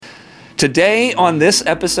Today, on this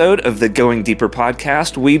episode of the Going Deeper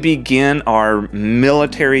podcast, we begin our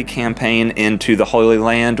military campaign into the Holy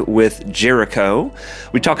Land with Jericho.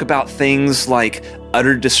 We talk about things like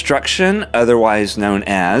utter destruction, otherwise known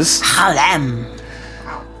as Halem.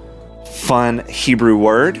 Fun Hebrew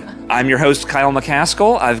word. I'm your host, Kyle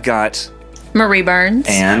McCaskill. I've got Marie Burns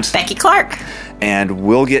and Becky Clark. And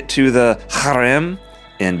we'll get to the harem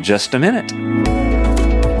in just a minute.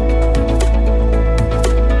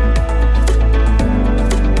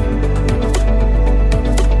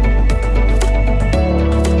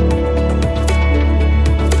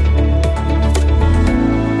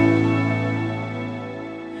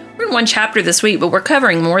 One chapter this week, but we're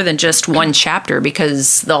covering more than just one chapter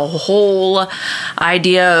because the whole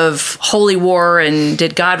idea of holy war and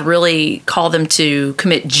did God really call them to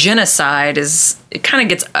commit genocide it kind of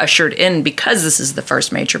gets ushered in because this is the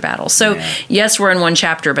first major battle. So yes, we're in one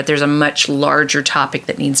chapter, but there's a much larger topic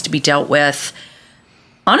that needs to be dealt with.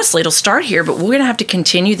 Honestly, it'll start here, but we're going to have to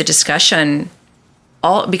continue the discussion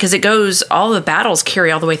because all the battles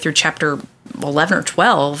carry all the way through chapter 11 or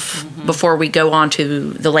 12 before we go on to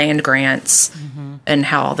the land grants and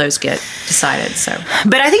how all those get decided.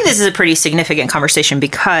 But I think this is a pretty significant conversation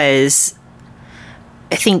because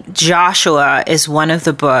I think Joshua is one of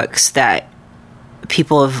the books that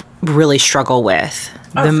people have really struggled with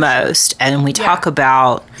the most. And we talk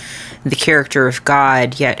about the character of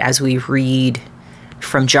God, yet as we read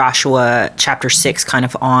from Joshua chapter 6 kind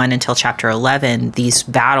of on until chapter 11, these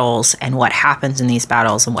battles and what happens in these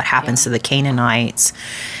battles and what happens to the Canaanites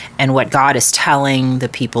and what God is telling the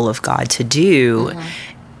people of God to do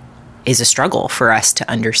is a struggle for us to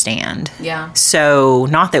understand. Yeah. So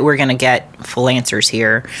not that we're going to get full answers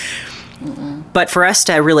here, but for us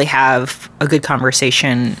to really have a good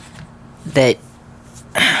conversation that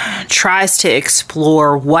tries to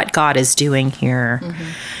explore what God is doing here,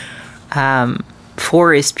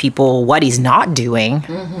 for his people, what he's not doing,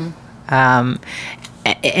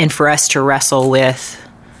 and for us to wrestle with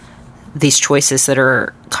these choices that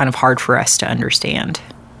are kind of hard for us to understand.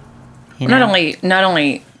 You know? Not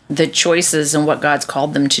only the choices and what God's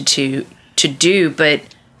called them to do, but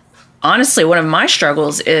honestly, one of my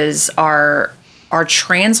struggles is our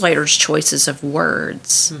translators' choices of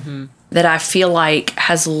words that I feel like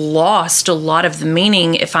has lost a lot of the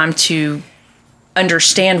meaning if I'm to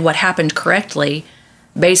understand what happened correctly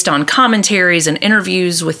based on commentaries and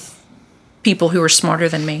interviews with people who are smarter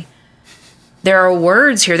than me. There are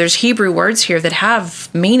words here, there's Hebrew words here that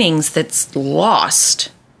have meanings that's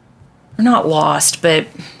lost. Or not lost, but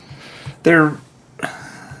There's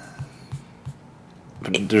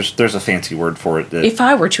a fancy word for it that if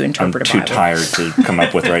I were to interpret I'm a Bible. too tired to come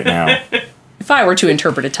up with right now. If I were to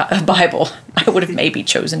interpret a Bible, I would have maybe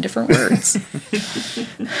chosen different words.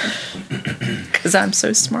 Because I'm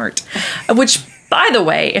so smart. Which, by the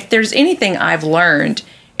way, if there's anything I've learned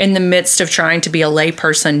in the midst of trying to be a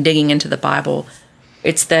layperson digging into the Bible,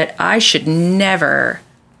 it's that I should never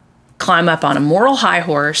climb up on a moral high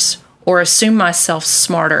horse or assume myself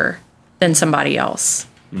smarter than somebody else.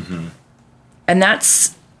 And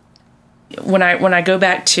that's when I go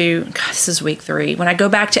back to, God, this is week 3. When I go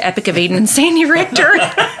back to Epic of Eden and Sandy Richter,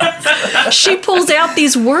 she pulls out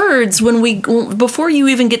these words before you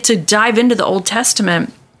even get to dive into the Old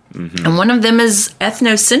Testament. And one of them is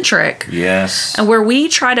ethnocentric. Yes. And where we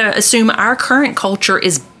try to assume our current culture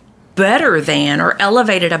is better than or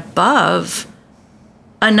elevated above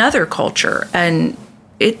another culture. And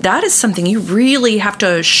that is something you really have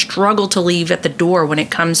to struggle to leave at the door when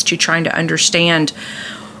it comes to trying to understand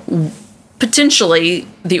potentially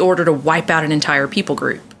the order to wipe out an entire people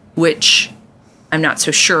group, which I'm not so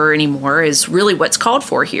sure anymore is really what's called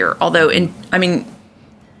for here. Although,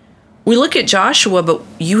 we look at Joshua, but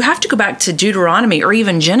you have to go back to Deuteronomy or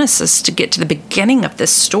even Genesis to get to the beginning of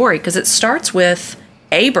this story, because it starts with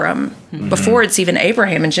Abram before it's even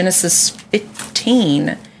Abraham. In Genesis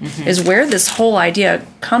 15 is where this whole idea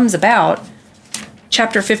comes about.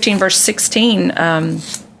 Chapter 15, verse 16,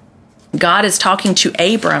 God is talking to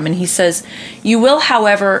Abram, and he says, You,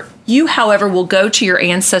 however, will go to your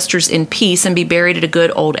ancestors in peace and be buried at a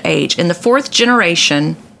good old age. In the 4th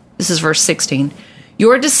generation, this is verse 16,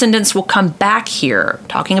 your descendants will come back here,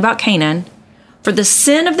 talking about Canaan, for the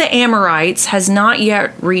sin of the Amorites has not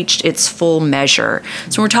yet reached its full measure.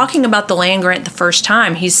 So when we're talking about the land grant the first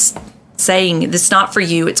time, he's saying this is not for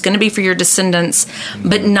you, it's going to be for your descendants,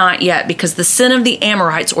 but not yet, because the sin of the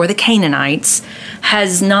Amorites or the Canaanites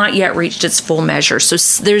has not yet reached its full measure.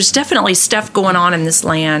 So there's definitely stuff going on in this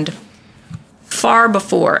land far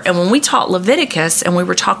before. And when we taught Leviticus and we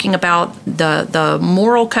were talking about the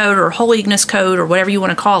moral code or holiness code or whatever you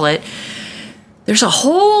want to call it, there's a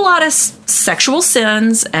whole lot of sexual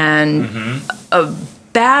sins and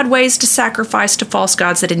bad ways to sacrifice to false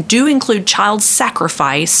gods that do include child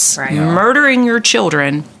sacrifice, murdering your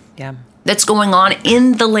children. Yeah. That's going on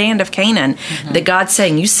in the land of Canaan. That God's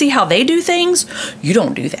saying, you see how they do things? You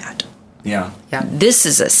don't do that. Yeah. This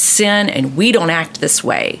is a sin, and we don't act this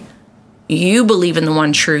way. You believe in the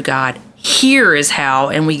one true God. Here is how,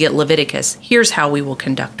 and we get Leviticus, here's how we will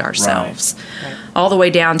conduct ourselves. Right. All the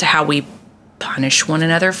way down to how we punish one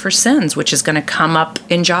another for sins, which is going to come up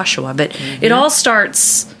in Joshua. But it all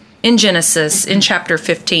starts in Genesis, in chapter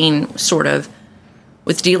 15, sort of,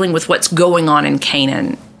 with dealing with what's going on in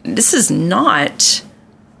Canaan. This is not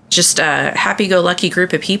just a happy-go-lucky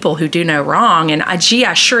group of people who do no wrong, and I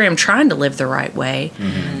sure am trying to live the right way.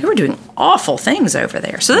 They were doing awful things over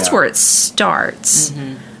there. So that's where it starts,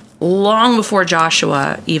 long before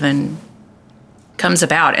Joshua even comes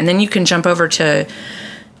about. And then you can jump over to,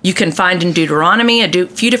 you can find in Deuteronomy a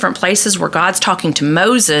few different places where God's talking to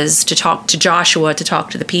Moses to talk to Joshua, to talk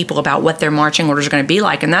to the people about what their marching orders are going to be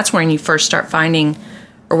like. And that's when you first start finding,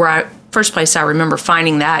 or first place I remember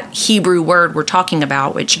finding that Hebrew word we're talking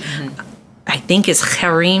about, which I think is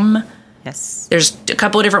cherim. Yes. There's a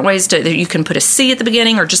couple of different ways that you can put a C at the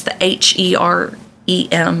beginning or just the HEREM,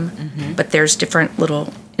 but there's different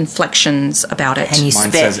little inflections about it. And you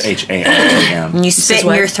Mine spit. says HARAM. And you spit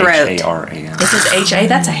in your throat. HARAM. It says HA.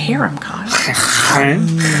 That's a harem, God.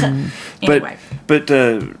 Anyway. But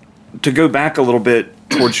to go back a little bit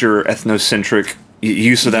towards your ethnocentric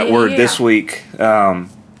use of that word this week,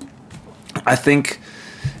 I think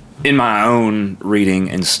in my own reading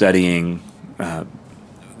and studying,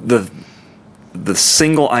 the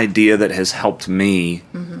single idea that has helped me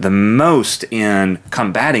the most in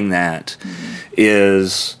combating that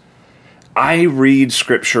is I read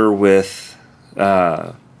scripture with,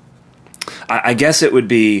 I guess it would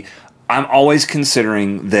be, I'm always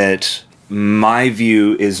considering that my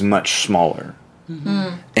view is much smaller.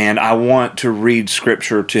 And I want to read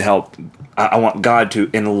scripture to help, I want God to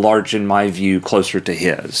enlarge in my view closer to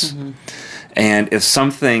His. And if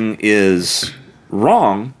something is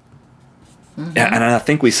wrong, and I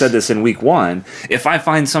think we said this in week 1, if I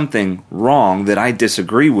find something wrong that I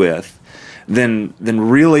disagree with, then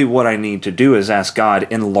really what I need to do is ask God,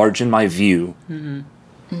 enlarge in my view.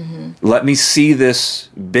 Let me see this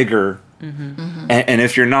bigger. And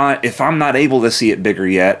if I'm not able to see it bigger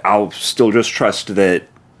yet, I'll still just trust that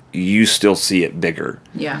you still see it bigger.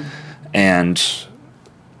 Yeah. And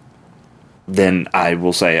then I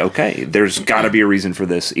will say, okay, there's got to be a reason for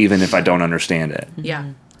this, even if I don't understand it.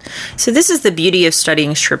 Yeah. So this is the beauty of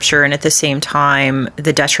studying Scripture, and at the same time,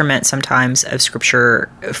 the detriment sometimes of Scripture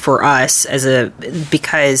for us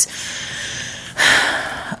because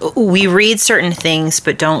we read certain things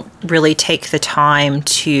but don't really take the time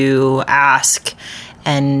to ask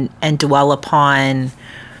and dwell upon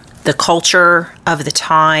the culture of the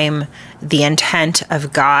time, the intent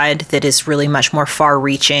of God that is really much more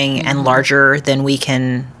far-reaching and larger than we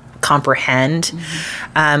can comprehend.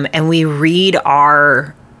 And we read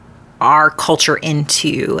our culture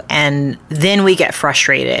into, and then we get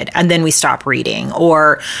frustrated, and then we stop reading,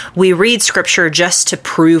 or we read scripture just to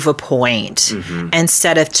prove a point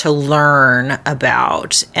instead of to learn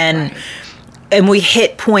about. And we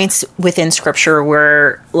hit points within scripture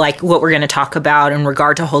where, like what we're going to talk about in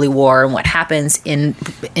regard to holy war and what happens in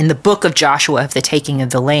the book of Joshua of the taking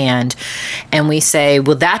of the land, and we say,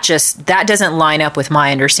 well, that doesn't line up with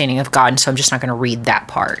my understanding of God, and so I'm just not going to read that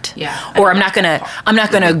part. Yeah. Or I'm not going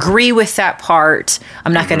to agree with that part.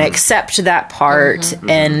 I'm not going to accept that part,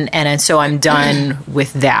 and so I'm done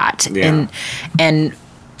with that. Yeah. And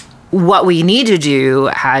what we need to do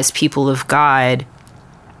as people of God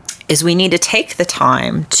is we need to take the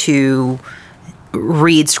time to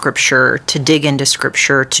read scripture, to dig into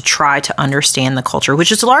scripture, to try to understand the culture, which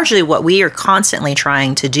is largely what we are constantly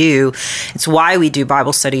trying to do. It's why we do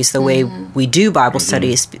Bible studies the way we do Bible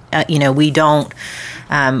studies. We don't,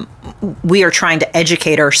 we are trying to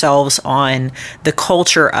educate ourselves on the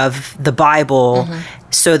culture of the Bible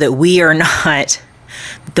so that we are not,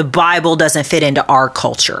 the Bible doesn't fit into our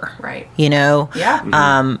culture. Right.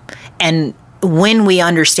 Yeah. And when we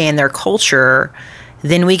understand their culture,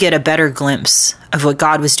 then we get a better glimpse of what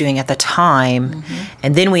God was doing at the time.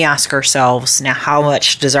 And then we ask ourselves, now, how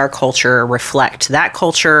much does our culture reflect that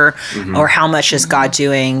culture? Or how much is God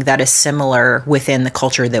doing that is similar within the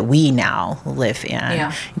culture that we now live in?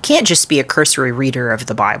 Yeah. You can't just be a cursory reader of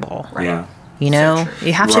the Bible. Right. Yeah.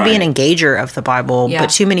 You have to be an engager of the Bible,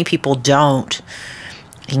 but too many people don't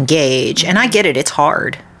engage. And I get it. It's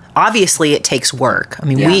hard. Obviously, it takes work. I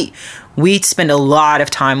mean, we spend a lot of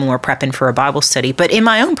time when we're prepping for a Bible study. But in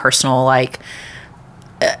my own personal,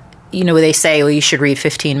 they say, well, you should read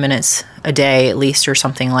 15 minutes a day at least or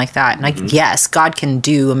something like that. And yes, God can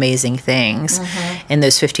do amazing things in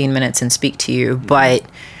those 15 minutes and speak to you. But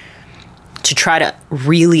to try to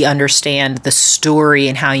really understand the story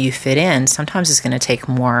and how you fit in, sometimes it's going to take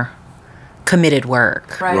more committed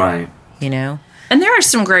work. Right. And there are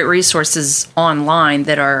some great resources online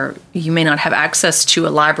that you may not have access to a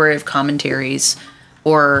library of commentaries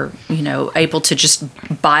or, able to just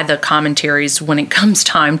buy the commentaries when it comes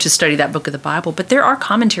time to study that book of the Bible. But there are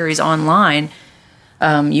commentaries online.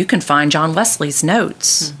 You can find John Wesley's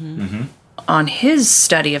notes on his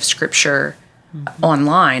study of Scripture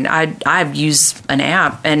online. I use an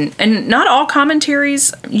app, and not all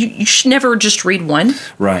commentaries, you should never just read one.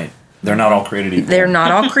 Right. They're not all created equal. They're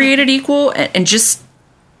not all created equal, and just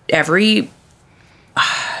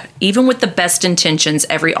even with the best intentions,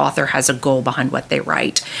 every author has a goal behind what they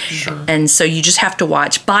write. Sure. And so you just have to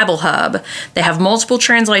watch Bible Hub. They have multiple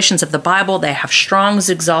translations of the Bible. They have Strong's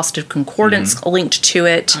Exhaustive Concordance linked to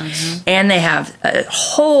it. And they have a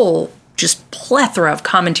whole just plethora of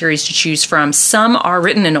commentaries to choose from. Some are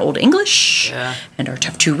written in Old English and are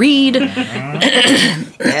tough to read.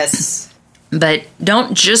 Yes. But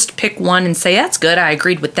don't just pick one and say, that's good, I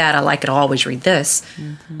agreed with that, I like it, I'll always read this.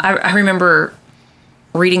 I remember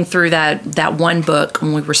reading through that one book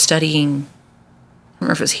when we were studying, I don't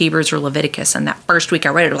remember if it was Hebrews or Leviticus, and that first week I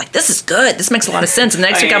read it, I was like, this is good, this makes a lot of sense. And the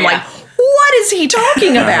next week I'm like, what is he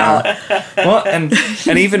talking about? Well, and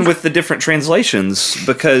even with the different translations,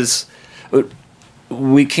 because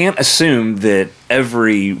we can't assume that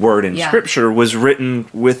every word in Scripture was written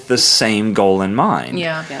with the same goal in mind.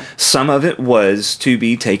 Yeah. Some of it was to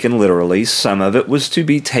be taken literally. Some of it was to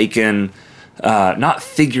be taken not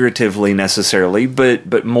figuratively necessarily,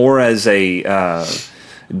 but more as a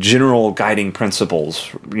general guiding principles.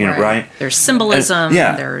 Right? There's symbolism.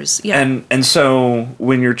 And so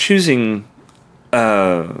when you're choosing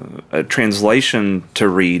a translation to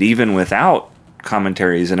read, even without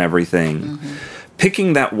commentaries and everything,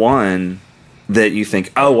 picking that one that you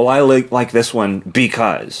think, oh, well, I like this one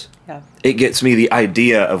because it gets me the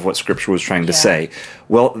idea of what Scripture was trying to say.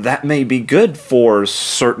 Well, that may be good for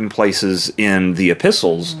certain places in the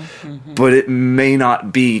epistles, but it may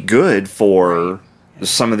not be good for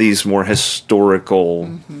some of these more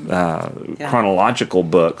historical, chronological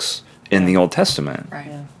books in the Old Testament. Right.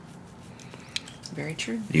 Yeah. Very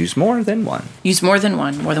true. Use more than one. More than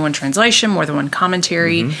one translation, more than one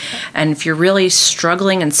commentary. And if you're really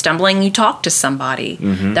struggling and stumbling, you talk to somebody.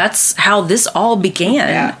 That's how this all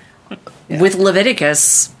began with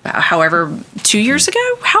Leviticus, however, 2 years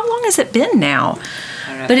ago? How long has it been now?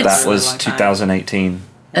 But that was 2018.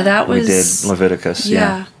 We did Leviticus,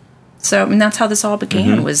 So, that's how this all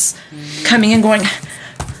began, was coming and going,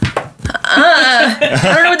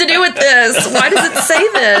 I don't know what to do with this. Why does it say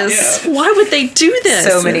this? Why would they do this?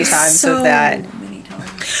 So many times of that.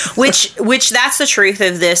 Which that's the truth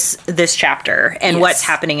of this chapter and what's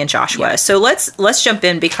happening in Joshua. So let's jump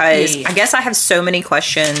in because I guess I have so many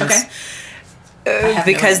questions. Okay.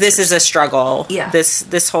 Because this is a struggle. Yeah.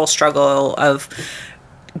 This whole struggle of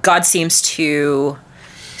God seems to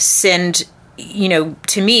send.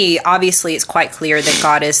 To me, obviously, it's quite clear that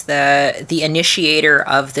God is the initiator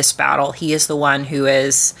of this battle. He is the one who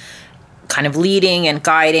is kind of leading and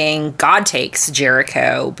guiding. God takes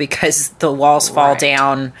Jericho because the walls fall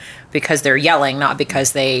down because they're yelling, not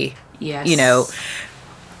because they,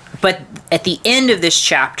 But at the end of this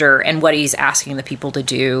chapter, and what he's asking the people to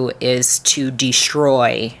do is to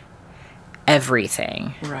destroy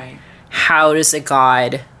everything. Right. How does a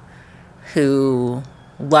God who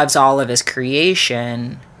loves all of his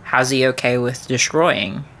creation, how's he okay with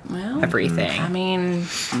destroying everything? I mean,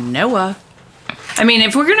 Noah. I mean,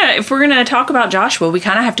 if we're gonna talk about Joshua, we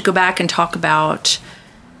kind of have to go back and talk about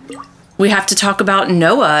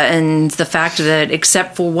Noah and the fact that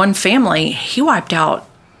except for one family, he wiped out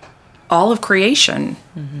all of creation.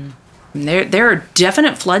 There are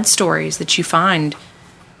definite flood stories that you find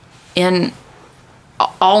in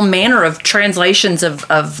all manner of translations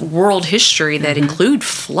of world history that include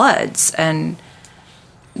floods, and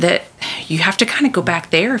that you have to kind of go back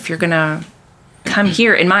there if you're going to come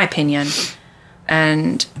here, in my opinion.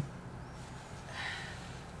 And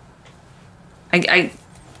I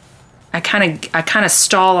kind of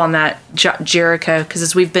stall on that Jericho because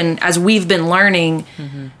as we've been learning,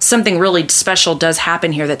 something really special does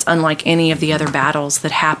happen here that's unlike any of the other battles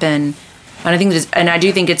that happen. And I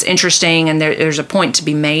do think it's interesting, and there's a point to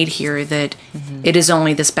be made here that it is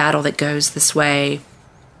only this battle that goes this way.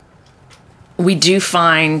 We do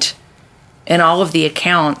find in all of the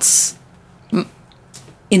accounts,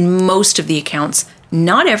 in most of the accounts,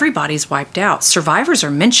 not everybody's wiped out. Survivors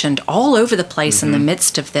are mentioned all over the place in the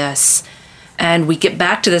midst of this. And we get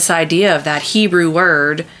back to this idea of that Hebrew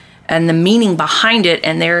word and the meaning behind it.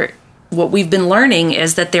 And what we've been learning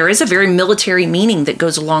is that there is a very military meaning that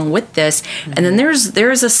goes along with this. And then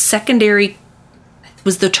there's a secondary,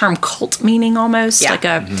 was the term cult meaning almost? Like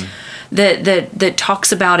that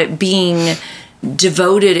talks about it being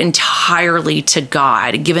devoted entirely to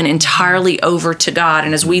God, given entirely over to God.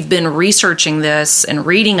 And as we've been researching this and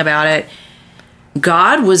reading about it,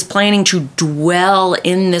 God was planning to dwell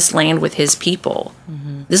in this land with his people.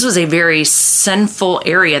 This was a very sinful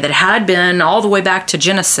area that had been all the way back to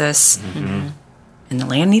Genesis, and the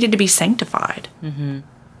land needed to be sanctified.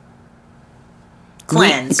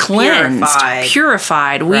 Cleansed,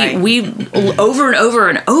 purified. Right. We over and over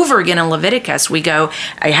and over again in Leviticus, we go,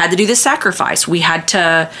 I had to do the sacrifice. We had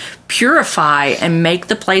to purify and make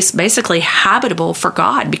the place basically habitable for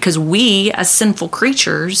God, because we, as sinful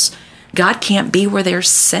creatures, God can't be where there's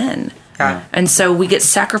sin. And so we get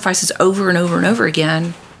sacrifices over and over and over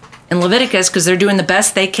again in Leviticus because they're doing the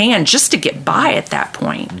best they can just to get by at that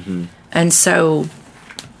point. And so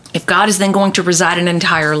if God is then going to reside in an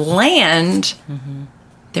entire land,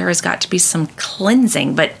 there has got to be some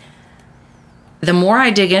cleansing. But the more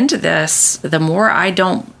I dig into this, the more I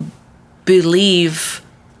don't believe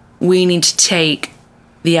we need to take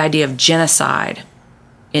the idea of genocide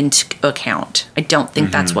into account. I don't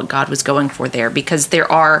think that's what God was going for there, because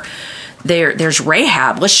there's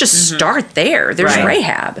Rahab. Let's just start there. There's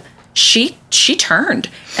Rahab. She turned,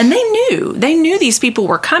 and they knew these people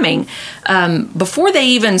were coming before they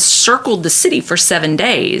even circled the city for 7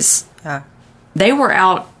 days. They were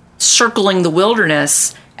out circling the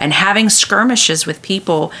wilderness and having skirmishes with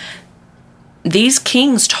people. These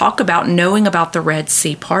kings talk about knowing about the Red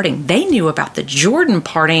Sea parting. They knew about the Jordan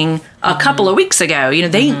parting a couple of weeks ago. You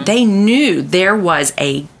know, they knew there was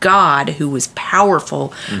a God who was powerful,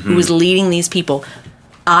 who was leading these people.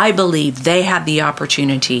 I believe they had the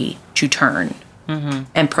opportunity to turn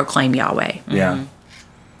and proclaim Yahweh.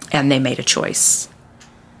 And they made a choice.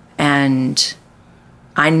 And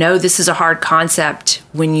I know this is a hard concept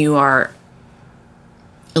when you are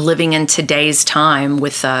living in today's time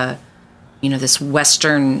with this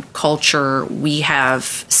Western culture. We have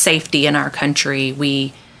safety in our country.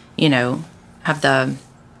 We, have the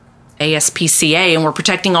ASPCA, and we're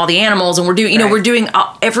protecting all the animals, and we're doing, we're doing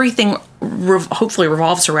everything. Hopefully,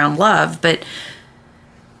 revolves around love, but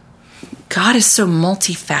God is so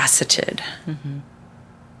multifaceted,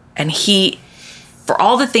 and He, for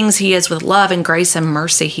all the things He is with love and grace and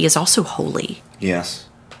mercy, He is also holy. Yes,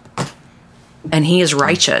 and He is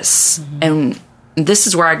righteous, and this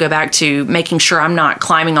is where I go back to making sure I'm not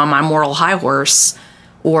climbing on my moral high horse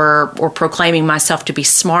or proclaiming myself to be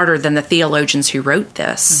smarter than the theologians who wrote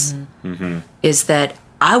this, is that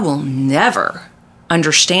I will never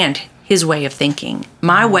understand His way of thinking.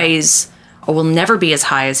 My ways will never be as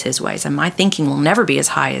high as His ways, and my thinking will never be as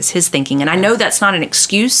high as His thinking. And I know that's not an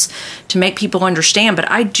excuse to make people understand, but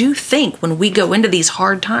I do think when we go into these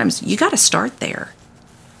hard times, you got to start there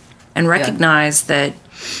and recognize that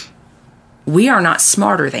we are not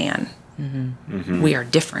smarter than. We are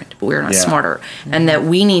different, but we're not smarter. And that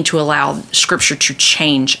we need to allow Scripture to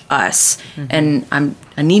change us. And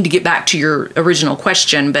I need to get back to your original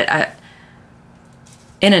question, but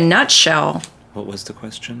in a nutshell... What was the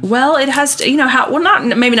question? Well, it has to,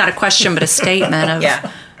 maybe not a question, but a statement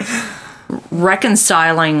of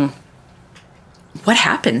reconciling what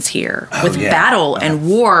happens here with battle and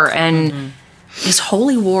war and... Is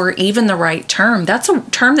holy war even the right term? That's a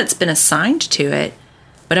term that's been assigned to it,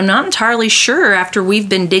 but I'm not entirely sure after we've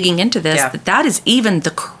been digging into this that is even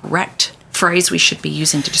the correct phrase we should be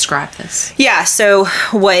using to describe this. Yeah, so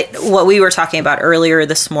what we were talking about earlier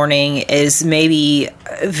this morning is maybe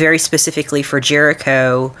very specifically for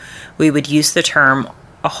Jericho, we would use the term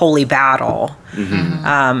a holy battle.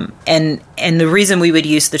 And the reason we would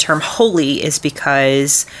use the term holy is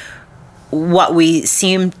because what we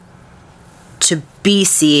seem to be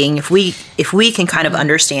seeing, if we can kind of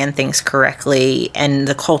understand things correctly and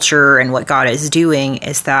the culture and what God is doing,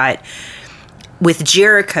 is that with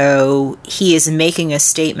Jericho, He is making a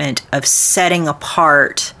statement of setting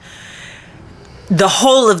apart the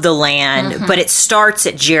whole of the land, but it starts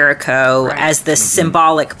at Jericho as the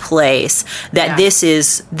symbolic place that this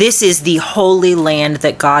is the holy land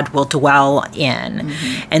that God will dwell in.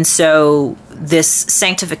 And so this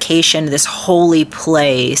sanctification, this holy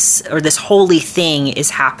place, or this holy thing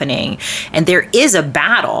is happening. And there is a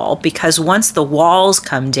battle, because once the walls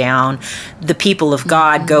come down, the people of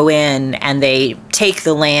God go in and they take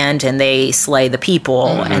the land and they slay the people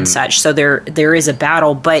and such. So there is a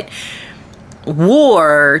battle, but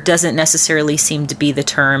war doesn't necessarily seem to be the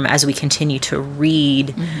term as we continue to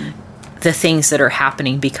read the things that are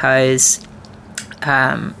happening, because,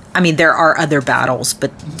 there are other battles,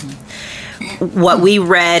 but what we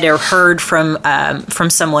read or heard from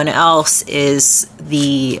someone else is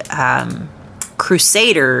the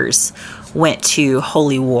Crusaders went to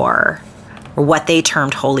holy war, or what they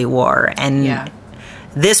termed holy war. And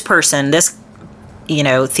this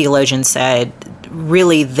theologian said,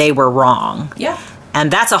 really, they were wrong. Yeah.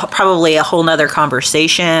 And that's probably a whole nother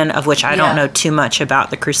conversation, of which I don't know too much about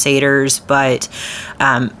the Crusaders, but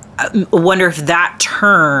I wonder if that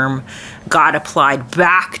term got applied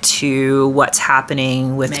back to what's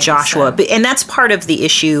happening with Joshua. So. And that's part of the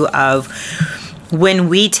issue of when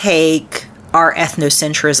we take our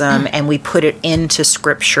ethnocentrism and we put it into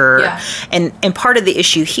Scripture. Yeah. And part of the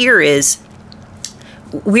issue here is,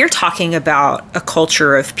 we're talking about a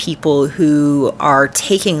culture of people who are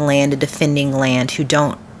taking land and defending land, who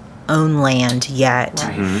don't own land yet.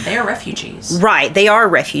 Right. They are refugees. Right. They are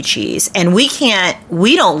refugees. And we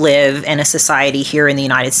don't live in a society here in the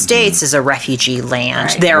United States as a refugee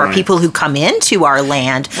land. Right. There are people who come into our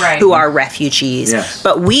land who are refugees,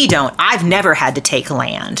 but we don't. I've never had to take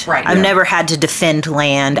land. Right. I've never had to defend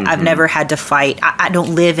land. I've never had to fight. I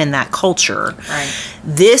don't live in that culture. Right.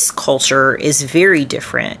 This culture is very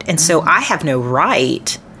different. And so I have no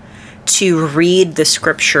right to read the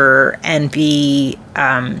Scripture and be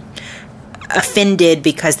offended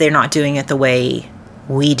because they're not doing it the way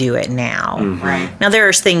we do it now. Right. Now,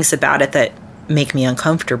 there's things about it that make me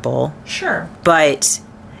uncomfortable. Sure. But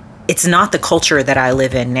it's not the culture that I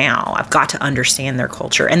live in now. I've got to understand their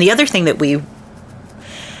culture. And the other thing that we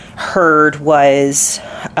heard was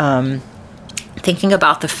thinking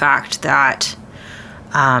about the fact that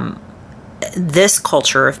this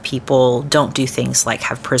culture of people don't do things like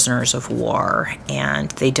have prisoners of war, and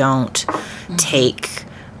they don't take,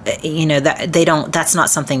 that they don't, that's not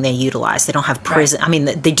something they utilize. They don't have prison. Right. I mean,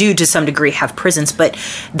 they do to some degree have prisons, but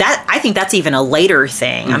I think that's even a later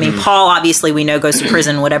thing. I mean, Paul, obviously we know, goes to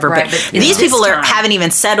prison, whatever, but these people haven't even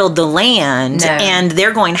settled the land, and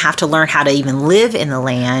they're going to have to learn how to even live in the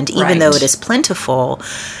land, even though it is plentiful.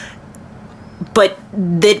 But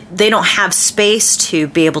they don't have space to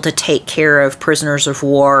be able to take care of prisoners of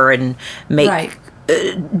war and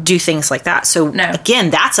do things like that. So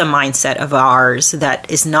again, that's a mindset of ours that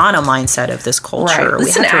is not a mindset of this culture. Right.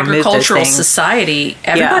 It's an agricultural society.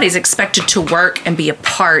 Everybody's expected to work and be a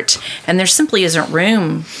part, and there simply isn't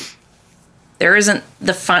room. There isn't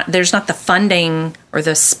there's not the funding or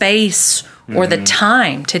the space or the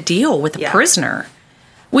time to deal with a prisoner.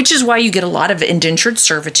 Which is why you get a lot of indentured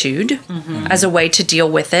servitude as a way to deal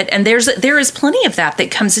with it. And there is plenty of that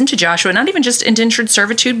comes into Joshua, not even just indentured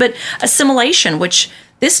servitude, but assimilation, which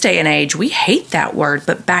this day and age, we hate that word.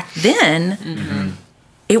 But back then,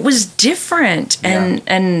 it was different.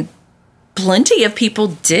 And plenty of people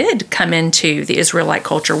did come into the Israelite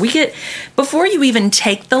culture. Before you even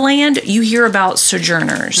take the land, you hear about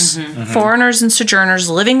sojourners, foreigners and sojourners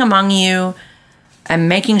living among you, and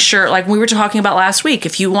making sure, like we were talking about last week,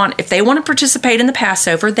 if they want to participate in the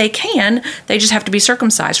Passover, they can. They just have to be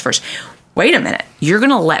circumcised first. Wait a minute. You're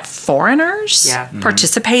going to let foreigners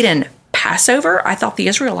participate in Passover? I thought the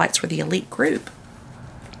Israelites were the elite group.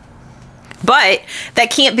 But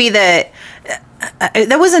that can't be that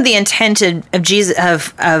wasn't the intent of Jesus,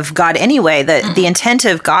 of God anyway. The intent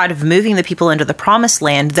of God of moving the people into the promised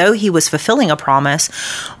land, though he was fulfilling a promise,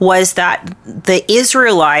 was that the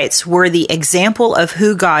Israelites were the example of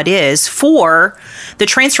who God is for the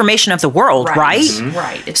transformation of the world, right?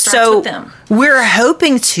 Right. It starts with them. We're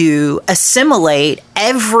hoping to assimilate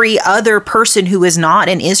every other person who is not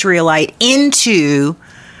an Israelite into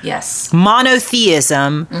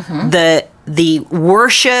monotheism, the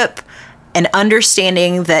worship and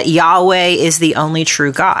understanding that Yahweh is the only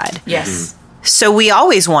true God. Yes. So we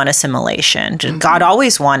always want assimilation. God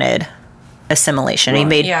always wanted assimilation.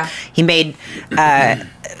 Right. He made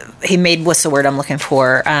what's the word I'm looking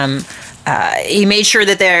for? He made sure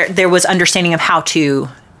that there was understanding of how to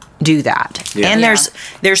do that. Yeah. And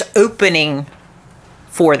there's opening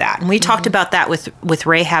for that. And we talked about that with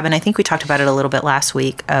Rahab, and I think we talked about it a little bit last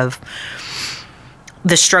week, of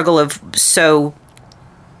the struggle of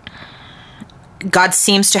God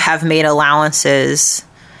seems to have made allowances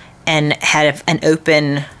and had an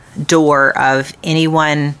open door of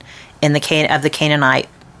anyone of the Canaanite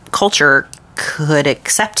culture could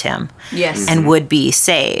accept him and would be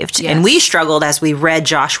saved. Yes. And we struggled as we read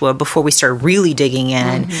Joshua before we started really digging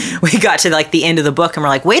in. We got to like the end of the book and we're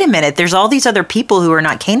like, wait a minute, there's all these other people who are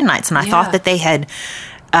not Canaanites. And I thought that they had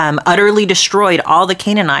utterly destroyed all the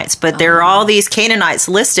Canaanites, but there are all these Canaanites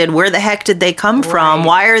listed. Where the heck did they come from?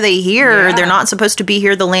 Why are they here? Yeah. They're not supposed to be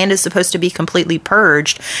here. The land is supposed to be completely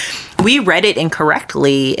purged. We read it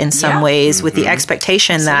incorrectly in some ways with the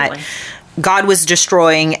expectation that God was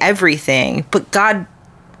destroying everything. But God,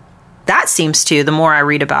 that seems to, the more I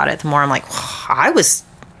read about it, the more I'm like, I was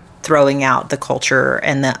throwing out the culture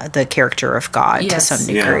and the character of God to some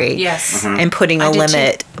degree. Yes. And putting a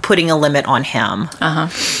limit on him.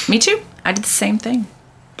 Me too. I did the same thing.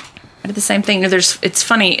 It's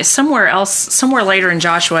funny, somewhere later in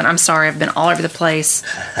Joshua, and I'm sorry, I've been all over the place.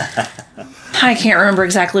 I can't remember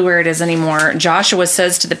exactly where it is anymore. Joshua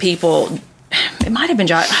says to the people, it might have been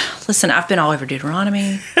listen, I've been all over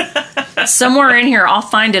Deuteronomy. Somewhere in here, I'll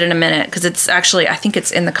find it in a minute, because it's actually, I think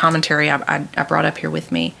it's in the commentary I brought up here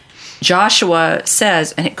with me. Joshua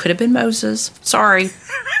says, and it could have been Moses, sorry,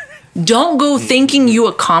 don't go thinking you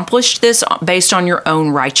accomplished this based on your own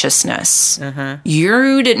righteousness.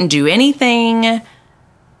 You didn't do anything.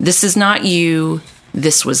 This is not you.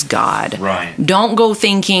 This was God. Right. Don't go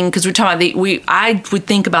thinking, because we're talking about I would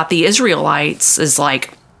think about the Israelites as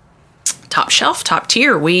like top shelf, top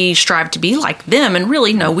tier. We strive to be like them, and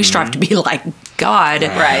really, no, we strive to be like God,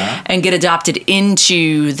 and get adopted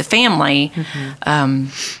into the family.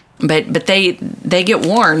 But they get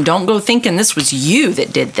warned, don't go thinking this was you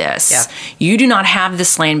that did this. Yeah. You do not have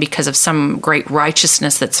this land because of some great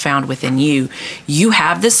righteousness that's found within you. You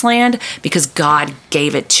have this land because God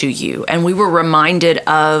gave it to you. And we were reminded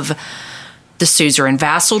of the suzerain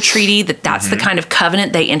vassal treaty, that's the kind of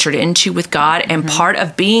covenant they entered into with God. And part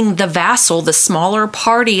of being the vassal, the smaller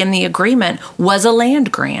party in the agreement, was a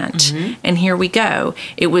land grant. And here we go.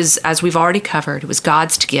 It was, as we've already covered, it was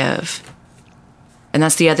God's to give. And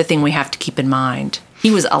that's the other thing we have to keep in mind.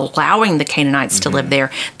 He was allowing the Canaanites to live there.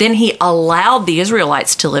 Then he allowed the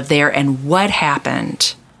Israelites to live there. And what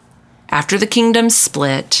happened? After the kingdom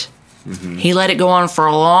split, he let it go on for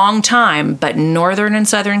a long time, but northern and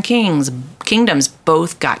southern kingdoms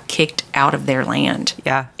both got kicked out of their land.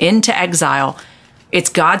 Yeah. Into exile. It's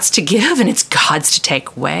God's to give and it's God's to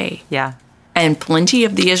take away. Yeah. And plenty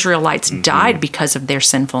of the Israelites died because of their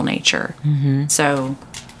sinful nature. So...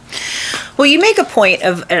 Well, you make a point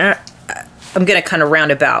of, and I'm going to kind of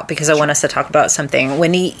roundabout because I want us to talk about something.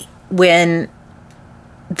 When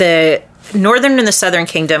the northern and the southern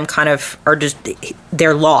kingdom kind of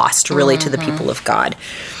they're lost really to the people of God.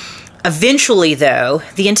 Eventually, though,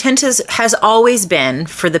 the intent has always been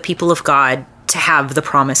for the people of God to have the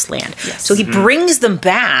promised land. Yes. So he brings them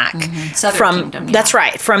back from kingdom, that's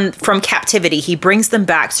right, from captivity. He brings them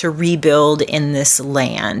back to rebuild in this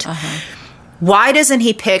land. Why doesn't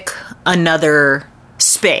he pick another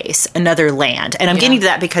space, another land? And I'm getting to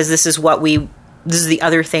that because this is the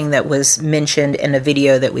other thing that was mentioned in a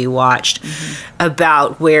video that we watched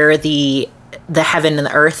about where the heaven and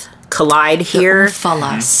the earth collide here.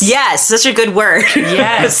 Umphalas. Yes, such a good word.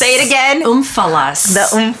 Yes. Say it again. Umphalas. The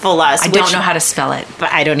umphalas. I don't know how to spell it.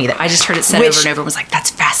 But I don't either. I just heard it said over and over and was like,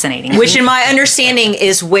 that's fascinating. Which in my understanding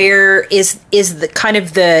is where is the kind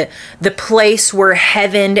of the place where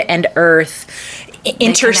heaven and earth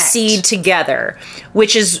intercede together,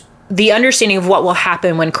 which is the understanding of what will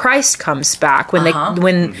happen when Christ comes back, when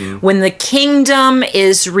when the kingdom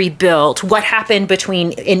is rebuilt. What happened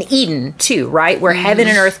in Eden too, right? Where heaven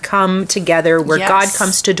and earth come together, where God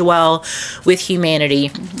comes to dwell with humanity.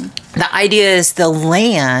 The idea is the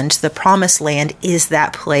land, the promised land, is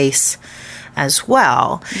that place as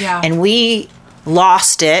well. Yeah. And we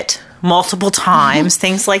lost it multiple times,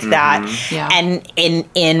 things like that. Yeah. And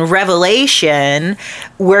in Revelation,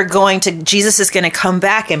 Jesus is going to come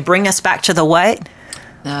back and bring us back to the what?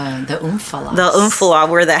 The umphalas. The umphala,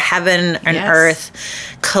 where the heaven and earth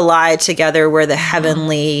collide together, where the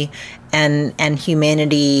heavenly and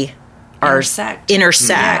humanity intersect.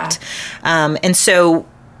 Yeah. And so,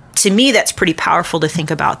 to me, that's pretty powerful to think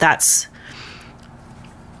about. That's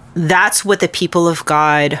what the people of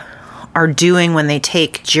God are doing when they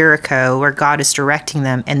take Jericho, where God is directing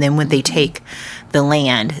them, and then when they take the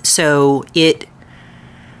land. So it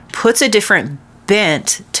puts a different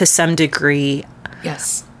bent to some degree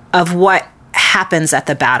of what happens at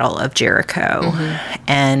the Battle of Jericho.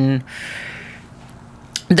 And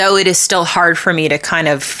though it is still hard for me to kind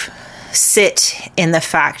of sit in the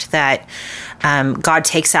fact that God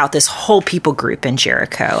takes out this whole people group in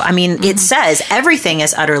Jericho. I mean, it says everything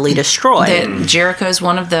is utterly destroyed. Jericho is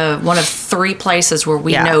one of 3 places where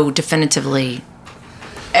we know definitively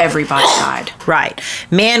everybody died. Right.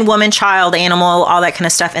 Man, woman, child, animal, all that kind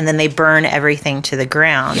of stuff. And then they burn everything to the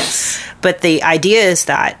ground. Yes. But the idea is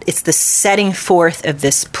that it's the setting forth of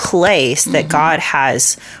this place that God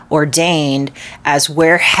has ordained as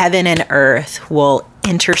where heaven and earth will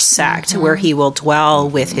intersect, where he will dwell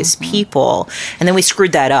with his people. And then we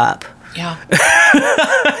screwed that up. Yeah.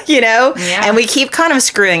 And we keep kind of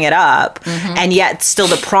screwing it up. And yet still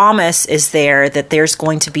the promise is there that there's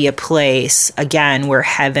going to be a place, again, where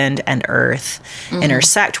heaven and earth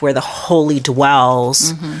intersect, where the holy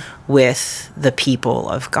dwells with the people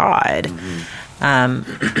of God.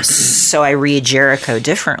 So I read Jericho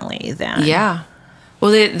differently then. Yeah.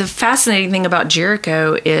 Well, the fascinating thing about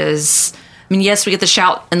Jericho is, I mean, yes, we get the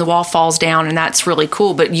shout and the wall falls down, and that's really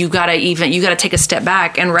cool. But you gotta take a step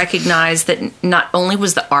back and recognize that not only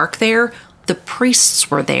was the ark there, the priests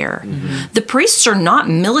were there. The priests are not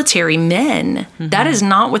military men. That is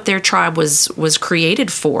not what their tribe was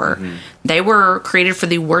created for. They were created for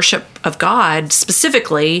the worship of God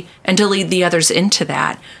specifically, and to lead the others into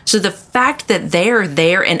that. So the fact that they're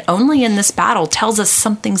there and only in this battle tells us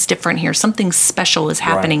something's different here. Something special is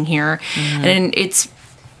happening here, and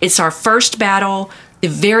it's our first battle. The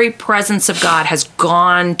very presence of God has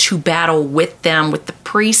gone to battle with them, with the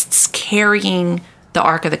priests carrying the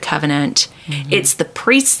Ark of the Covenant. It's the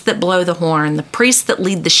priests that blow the horn, the priests that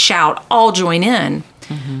lead the shout, all join in.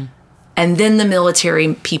 And then the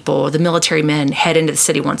military people, the military men, head into the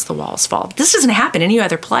city once the walls fall. This doesn't happen any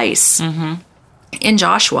other place in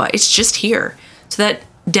Joshua. It's just here. So that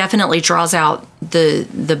definitely draws out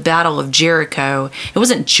the Battle of Jericho. It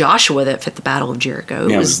wasn't Joshua that fit the Battle of Jericho.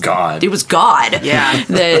 It was God. It was God Yeah.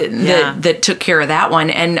 that took care of that one.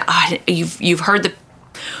 And you've heard the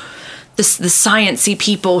sciencey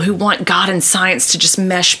people who want God and science to just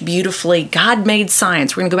mesh beautifully. God made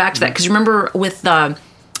science. We're going to go back to that because remember with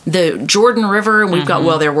the Jordan River, and we've got,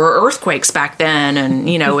 well, there were earthquakes back then,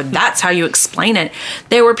 and, that's how you explain it.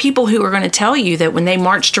 There were people who were going to tell you that when they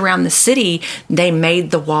marched around the city, they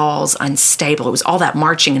made the walls unstable. It was all that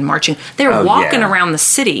marching and marching. They were walking around the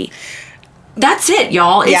city. That's it,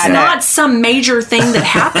 y'all. It's not some major thing that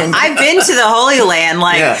happened. I've been to the Holy Land.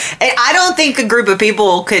 I don't think a group of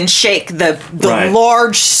people can shake the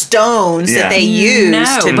large stones that they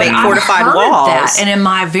use to make fortified walls. That, and in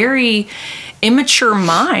my very immature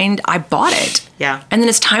mind, I bought it. Yeah. And then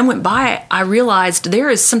as time went by, I realized there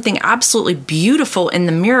is something absolutely beautiful in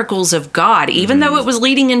the miracles of God. Even though it was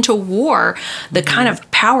leading into war, the kind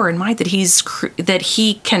of power and might that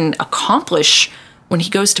he can accomplish when he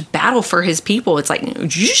goes to battle for his people. It's like, you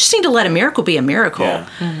just need to let a miracle be a miracle.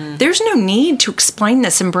 Yeah. There's no need to explain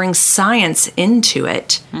this and bring science into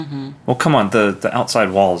it. Well, come on. The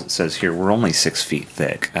outside walls, it says here, were only 6 feet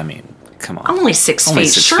thick. I mean, come on. Only 6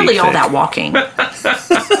 feet. Surely all that walking.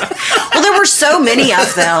 Well, there were so many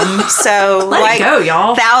of them. So let it go,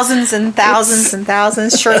 y'all. Thousands and thousands and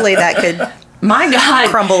thousands. Surely that could... My God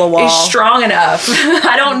crumble a wall. Is strong enough.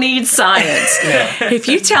 I don't need science. If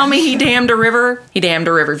you tell me he dammed a river, he dammed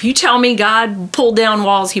a river. If you tell me God pulled down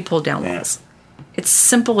walls, he pulled down walls. It's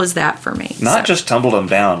simple as that for me. Not just tumbled them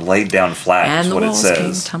down, laid down flat and is what it says. And the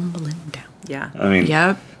walls came tumbling down. Yeah. I mean,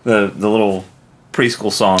 the little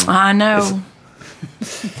preschool song. I know.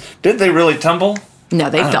 Did they really tumble?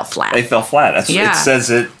 No, they fell flat. They fell flat. It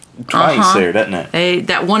says it twice there, doesn't it?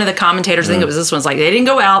 That one of the commentators, I think it was this one's like, they didn't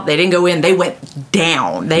go out, they didn't go in, they went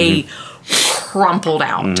down. They crumpled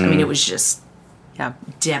out. I mean, it was just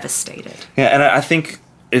devastated. Yeah, and I think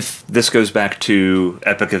if this goes back to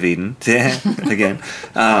Epic of Eden, again,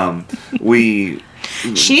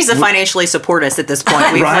 she needs to financially support us at this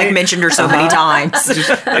point. We've mentioned her so many times.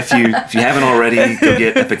 If you haven't already, go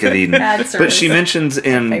get Epic of Eden. But she mentions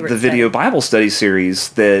in the video Bible study series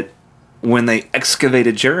that when they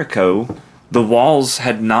excavated Jericho, the walls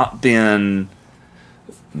had not been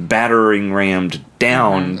battering rammed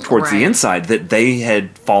down towards the inside, that they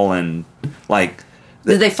had fallen like...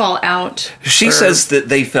 Did they fall out? She says that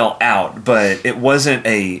they fell out, but it wasn't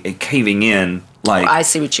a caving in like I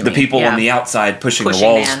see what you mean. The people on the outside pushing the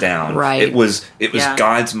walls down. Right. It was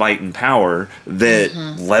God's might and power that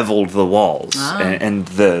leveled the walls, and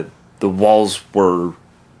the walls were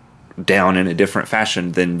down in a different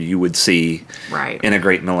fashion than you would see in a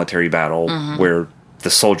great military battle where the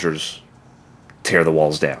soldiers tear the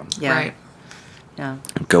walls down. Yeah. Right. Yeah.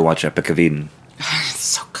 Go watch Epic of Eden. It's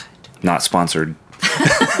so good. Not sponsored.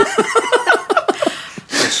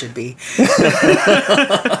 It should be.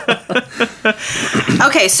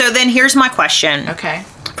 Okay, so then here's my question. Okay.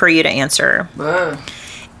 For you to answer. Whoa.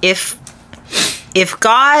 If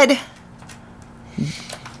God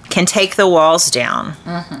can take the walls down,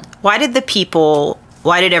 why did the people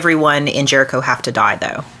Why did everyone in Jericho have to die,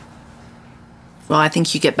 though? Well, I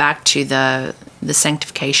think you get back to the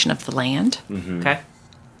sanctification of the land. Okay.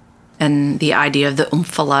 And the idea of the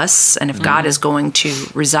umphalos, and if God is going to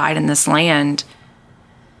reside in this land,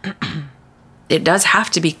 it does have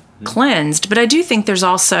to be cleansed. But I do think there's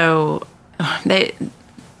also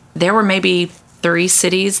there were maybe 3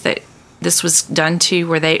 cities that this was done to,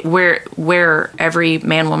 where every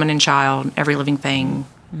man, woman, and child, every living thing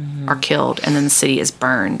are killed, and then the city is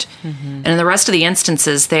burned. And in the rest of the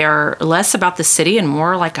instances, they are less about the city and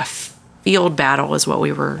more like a field battle, is what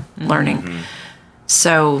we were learning.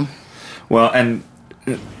 So. Well, and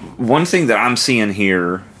one thing that I'm seeing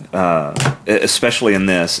here, especially in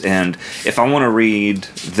this, and if I want to read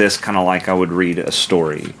this kind of like I would read a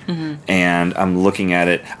story, and I'm looking at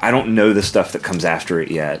it, I don't know the stuff that comes after it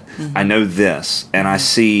yet. I know this, and I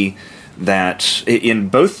see that in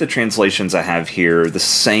both the translations I have here,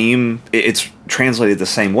 it's translated the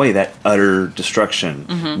same way, that utter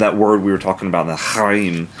destruction. That word we were talking about, the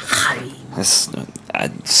harim. I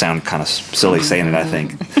sound kind of silly saying it, I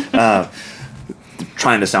think.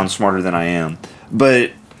 Trying to sound smarter than I am.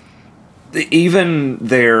 But even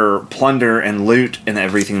their plunder and loot and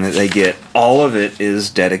everything that they get, all of it is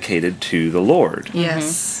dedicated to the Lord.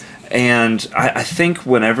 Yes. And I think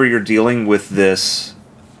whenever you're dealing with this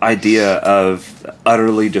idea of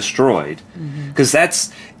utterly destroyed, because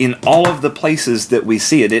that's in all of the places that we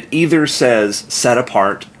see it, it either says set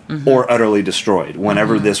apart or utterly destroyed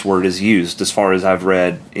whenever this word is used, as far as I've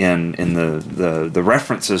read in the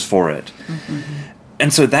references for it.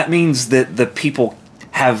 And so that means that the people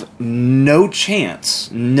have no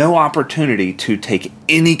chance, no opportunity to take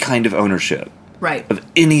any kind of ownership of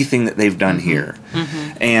anything that they've done here.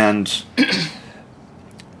 And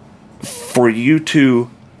for you to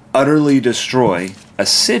utterly destroy a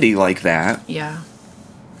city like that,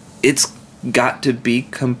 it's got to be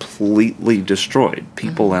completely destroyed,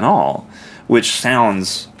 people and all, which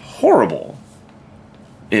sounds horrible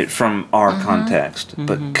from our context.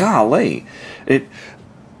 But golly,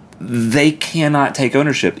 they cannot take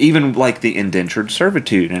ownership, even like the indentured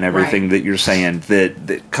servitude and everything that you're saying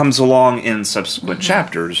that comes along in subsequent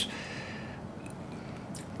chapters.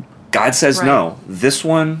 God says no. This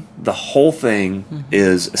one, the whole thing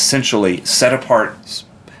is essentially set apart,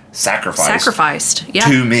 sacrificed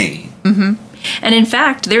to me. And in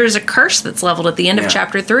fact, there is a curse that's leveled at the end of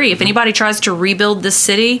chapter 3. If anybody tries to rebuild this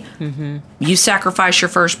city, you sacrifice your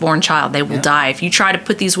firstborn child. They will die. If you try to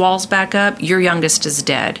put these walls back up, your youngest is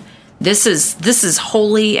dead. This is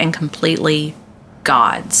wholly and completely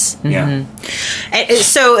God's.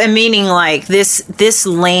 So, meaning like this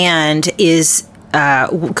land is,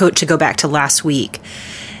 to go back to last week,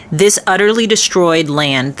 this utterly destroyed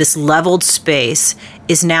land, this leveled space,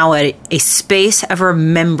 is now a space of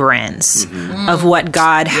remembrance of what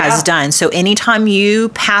God has done. So anytime you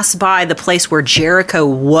pass by the place where Jericho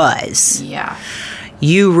was,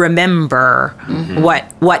 you remember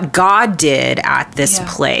what God did at this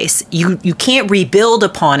place. You can't rebuild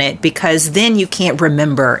upon it, because then you can't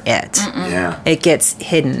remember it. It gets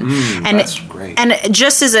hidden. And that's great. And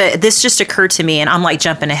this just occurred to me, and I'm like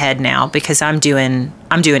jumping ahead now because I'm doing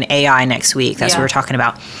AI next week. That's what we're talking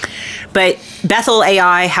about. But Bethel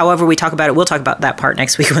AI, however we talk about it, we'll talk about that part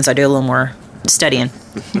next week once I do a little more studying.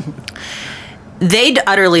 They'd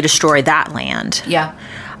utterly destroy that land.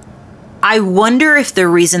 I wonder if the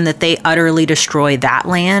reason that they utterly destroy that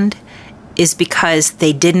land is because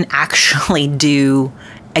they didn't actually do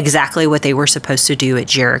exactly what they were supposed to do at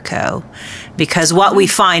Jericho. Because what we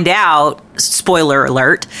find out, spoiler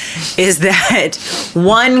alert, is that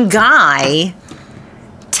one guy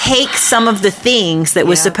takes some of the things that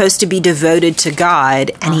was supposed to be devoted to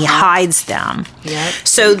God and he hides them.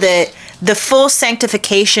 So that the full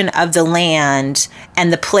sanctification of the land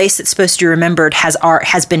and the place that's supposed to be remembered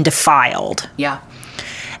has been defiled.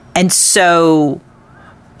 And so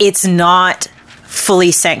it's not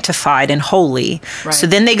fully sanctified and holy. So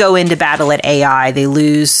then they go into battle at Ai. They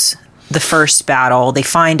lose the first battle. They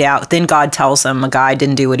find out. Then God tells them a guy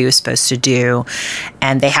didn't do what he was supposed to do,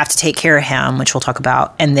 and they have to take care of him, which we'll talk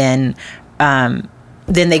about. And then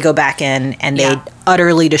they go back in and they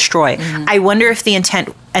utterly destroy. I wonder if the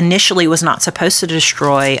intent initially was not supposed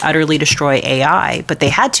to utterly destroy Ai, but they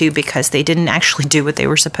had to, because they didn't actually do what they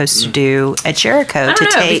were supposed to do at Jericho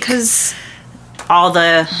because all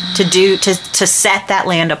to set that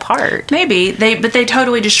land apart. Maybe but they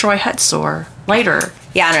totally destroy Hatzor later.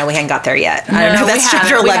 Yeah, I don't know. We hadn't got there yet. I don't know. That's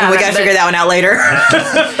chapter 11. We got to figure that one out later.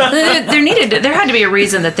 There had to be a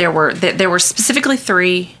reason that there were specifically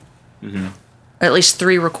 3 at least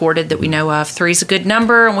 3 recorded that we know of. 3 is a good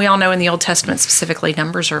number, and we all know in the Old Testament specifically,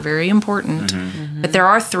 numbers are very important. But there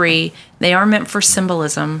are 3. They are meant for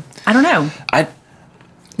symbolism. I don't know.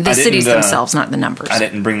 The cities themselves, not the numbers. I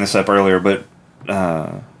didn't bring this up earlier, but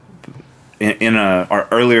in our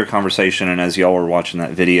earlier conversation, and as y'all were watching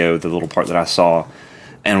that video, the little part that I saw,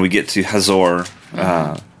 and we get to Hazor,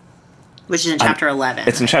 which is in chapter 11.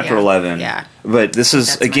 It's in chapter 11. Yeah. But this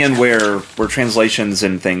is, again, where translations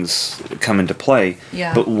and things come into play.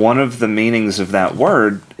 Yeah. But one of the meanings of that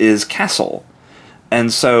word is castle.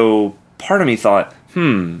 And so part of me thought,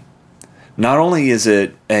 not only is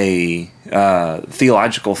it a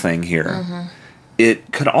theological thing here,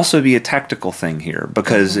 it could also be a tactical thing here.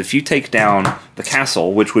 Because if you take down the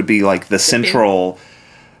castle, which would be like the central...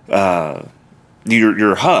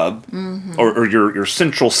 your hub or your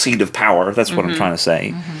central seat of power, that's what I'm trying to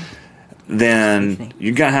say, then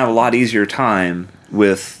you're going to have a lot easier time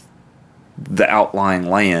with the outlying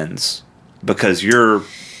lands because your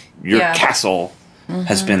castle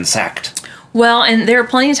has been sacked. Well, and there are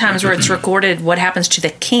plenty of times where it's recorded what happens to the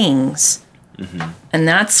kings. And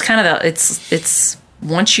that's kind of it's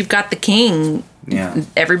once you've got the king,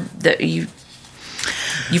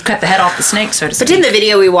 you've cut the head off the snake, so to speak. But didn't the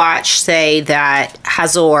video we watched say that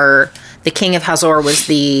Hazor, the king of Hazor, was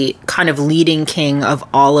the kind of leading king of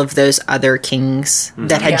all of those other kings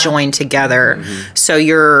that had joined together? So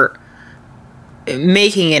you're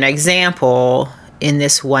making an example in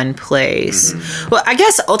this one place. Well, I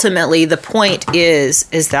guess ultimately the point is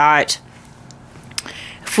that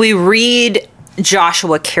if we read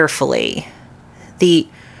Joshua carefully, the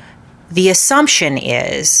assumption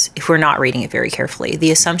is, if we're not reading it very carefully,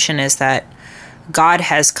 the assumption is that God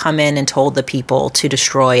has come in and told the people to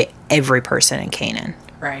destroy every person in Canaan.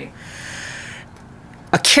 Right.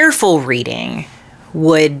 A careful reading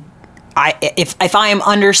would, if I am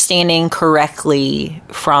understanding correctly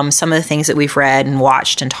from some of the things that we've read and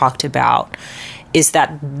watched and talked about, is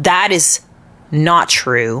that is not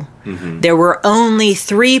true. There were only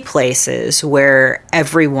 3 places where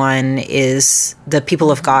the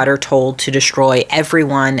people of God are told to destroy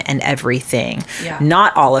everyone and everything.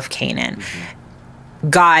 Not all of Canaan.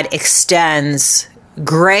 God extends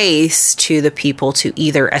grace to the people to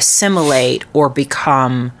either assimilate or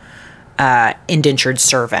become indentured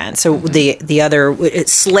servants. So the other,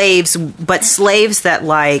 it's slaves, but slaves that,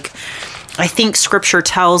 like, I think Scripture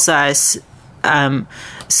tells us,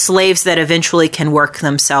 slaves that eventually can work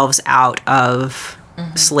themselves out of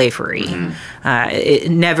slavery. It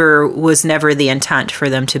was never the intent for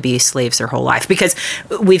them to be slaves their whole life, because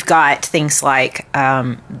we've got things like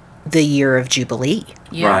the year of Jubilee,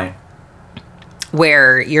 Right,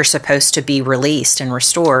 where you're supposed to be released and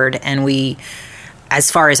restored, and we,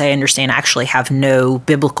 as far as I understand, actually have no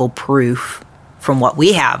biblical proof from what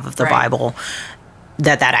we have of the Bible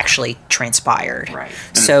that actually transpired. Right.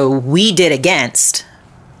 So we did against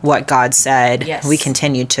what God said. Yes. We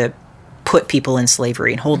continued to put people in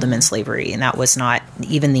slavery and hold them in slavery, and that was not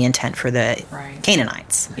even the intent for the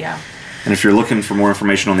Canaanites. Yeah. And if you're looking for more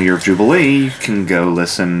information on the year of Jubilee, you can go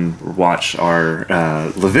watch our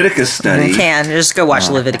Leviticus study. You can just go watch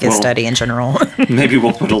the Leviticus study in general. Maybe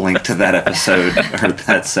we'll put a link to that episode or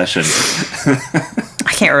that session.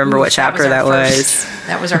 I can't remember what chapter that was.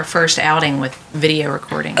 That was our first outing with video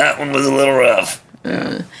recording. That one was a little rough.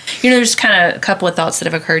 There's kind of a couple of thoughts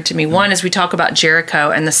that have occurred to me. One is we talk about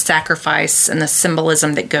Jericho and the sacrifice and the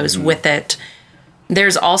symbolism that goes with it.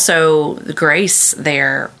 There's also the grace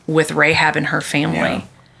there with Rahab and her family.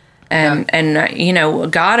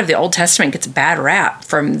 And God of the Old Testament gets a bad rap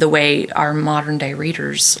from the way our modern day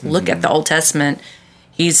readers look at the Old Testament.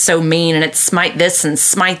 He's so mean, and it's smite this and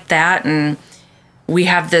smite that, and we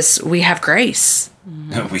have grace.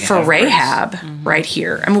 For Rahab right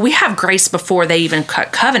here. I mean, we have grace before they even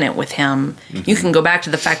cut covenant with him. You can go back to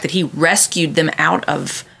the fact that he rescued them out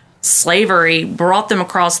of slavery, brought them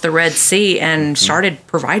across the Red Sea, and started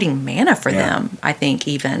providing manna for them, I think,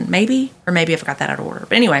 even. Maybe I forgot that out of order.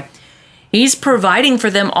 But anyway, he's providing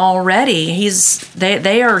for them already.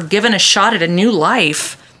 They are given a shot at a new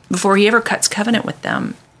life before he ever cuts covenant with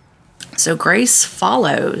them. So grace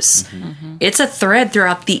follows. It's a thread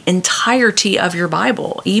throughout the entirety of your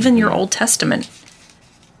Bible, even your Old Testament.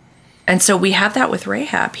 And so we have that with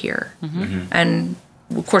Rahab here. And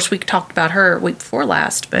of course, we talked about her week before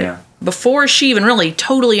last, but before she even really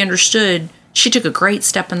totally understood, she took a great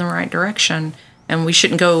step in the right direction. And we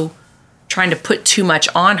shouldn't go trying to put too much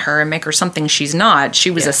on her and make her something she's not.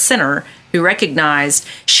 She was a sinner who recognized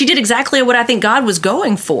she did exactly what I think God was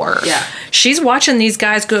going for. She's watching these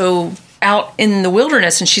guys go out in the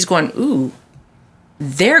wilderness, and she's going, ooh,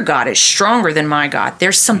 their God is stronger than my God.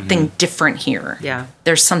 There's something different here. Yeah.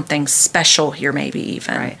 There's something special here, maybe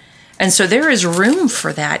even. Right. And so there is room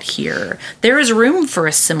for that here. There is room for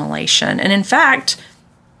assimilation. And in fact,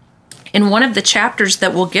 in one of the chapters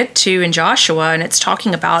that we'll get to in Joshua, and it's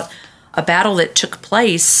talking about a battle that took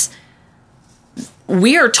place,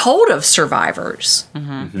 we are told of survivors.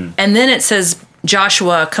 And then it says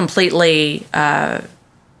Joshua completely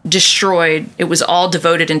destroyed. It was all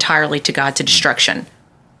devoted entirely to God, to destruction.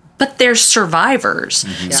 But there's survivors.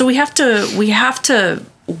 So we have to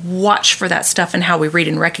watch for that stuff and how we read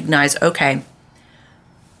and recognize, okay,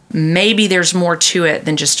 maybe there's more to it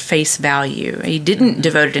than just face value. He didn't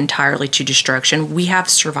devote it entirely to destruction. We have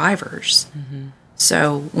survivors.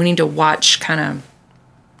 So we need to watch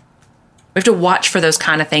we have to watch for those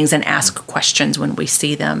kind of things and ask questions when we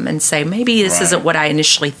see them and say, maybe this isn't what I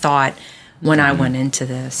initially thought when I went into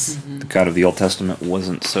this. The God of the Old Testament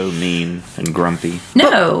wasn't so mean and grumpy.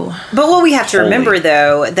 No. But what we have to Holy. remember,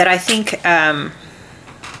 though, that I think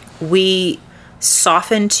we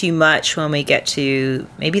soften too much when we get to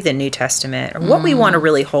maybe the New Testament, or what we want to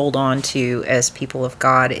really hold on to as people of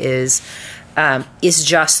God is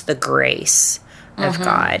just the grace of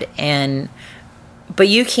God. But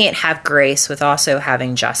you can't have grace with also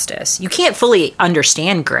having justice. You can't fully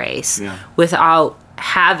understand grace without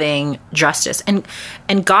having justice.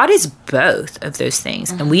 And God is both of those things.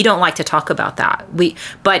 And we don't like to talk about that.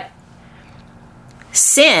 But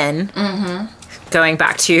sin, going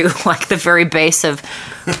back to like the very base of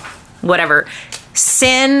whatever,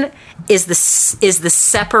 sin is the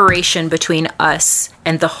separation between us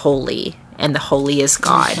and the holy is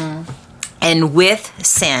God. And with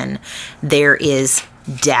sin, there is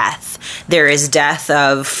death. There is death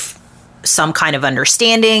of some kind of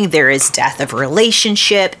understanding. There is death of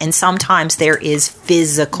relationship. And sometimes there is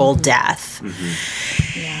physical death.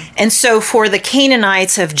 And so for the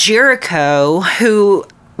Canaanites of Jericho, who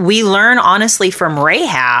we learn honestly from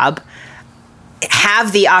Rahab,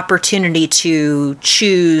 have the opportunity to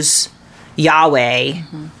choose Yahweh.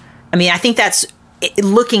 I mean, I think that's,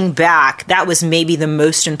 looking back, that was maybe the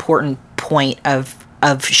most important point of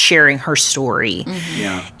sharing her story,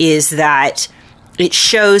 is that it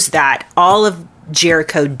shows that all of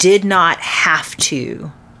Jericho did not have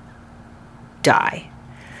to die.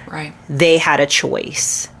 Right. They had a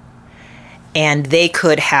choice. And they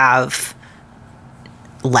could have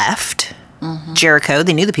left Jericho.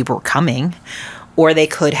 They knew the people were coming. Or they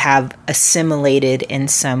could have assimilated in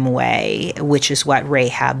some way, which is what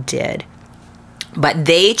Rahab did. But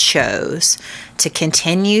they chose to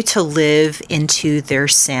continue to live into their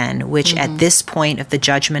sin, which at this point of the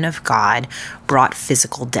judgment of God brought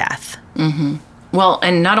physical death. Well,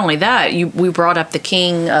 and not only that, we brought up the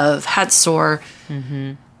king of Hatzor.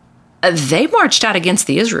 They marched out against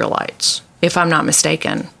the Israelites, if I'm not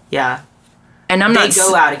mistaken. Yeah. And They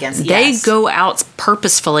go out against, They go out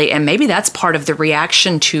purposefully, and maybe that's part of the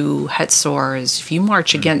reaction to Hatzor is if you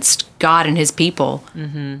march against God and his people,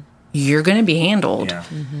 you're going to be handled.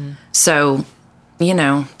 So,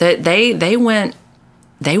 that they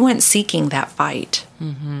went seeking that fight.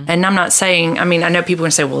 And I'm not saying, I mean, I know people are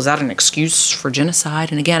going to say, well, is that an excuse for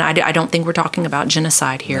genocide? And again, I don't think we're talking about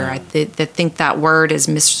genocide here. I think that word is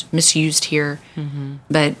misused here.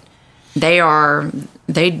 But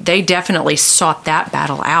they definitely sought that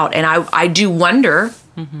battle out. And I do wonder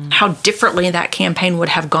how differently that campaign would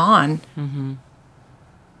have gone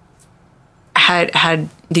had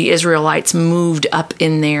the Israelites moved up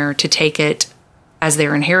in there to take it as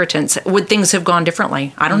their inheritance. Would things have gone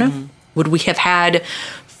differently? I don't know. Would we have had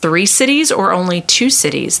 3 cities or only 2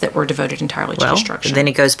 cities that were devoted entirely to destruction? Then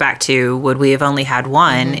it goes back to, would we have only had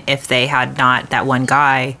one if they had not, that one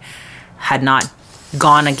guy had not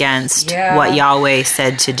gone against what Yahweh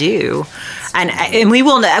said to do? And we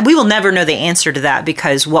will never know the answer to that,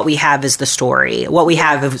 because what we have is the story. What we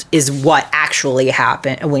have is what actually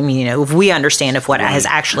happened. I mean, if we understand what has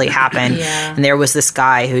actually happened, and there was this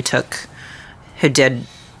guy who did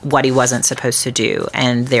what he wasn't supposed to do,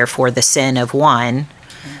 and therefore the sin of one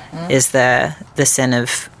is the sin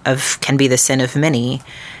of can be the sin of many.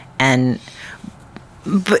 And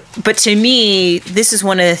but to me, this is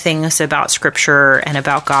one of the things about Scripture and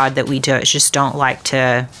about God that we don't like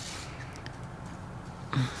to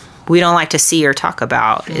see or talk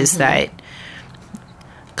about, is that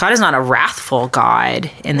God is not a wrathful God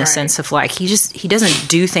in the sense of like he doesn't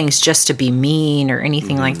do things just to be mean or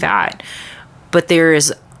anything like that. But there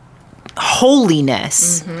is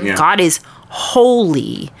holiness. God is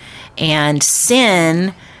holy, and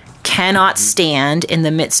sin cannot stand in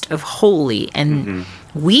the midst of holy, and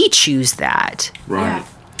we choose that. Right.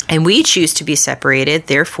 And we choose to be separated.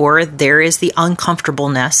 Therefore, there is the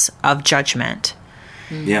uncomfortableness of judgment.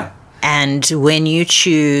 Yeah. And when you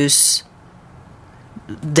choose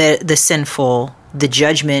the sinful, the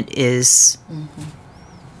judgment is...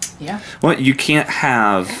 Yeah. Well, you can't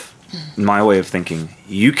have, my way of thinking,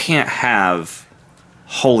 you can't have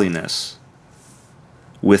holiness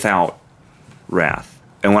without wrath.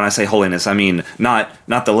 And when I say holiness, I mean not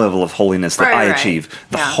the level of holiness that I achieve,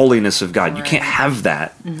 the holiness of God. You can't have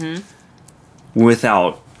that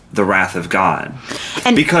without the wrath of God.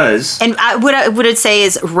 And because... And what I would say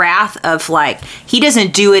is wrath of, like, he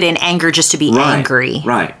doesn't do it in anger just to be angry.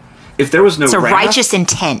 Right. If there was no wrath... It's a righteous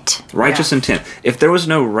intent. Righteous intent. If there was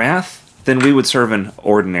no wrath, then we would serve an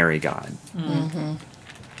ordinary God.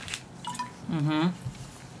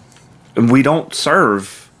 And we don't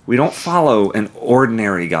follow an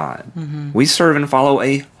ordinary God. We serve and follow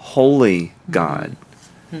a holy God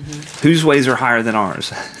whose ways are higher than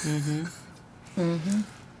ours.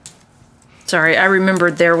 Sorry, I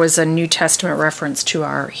remembered there was a New Testament reference to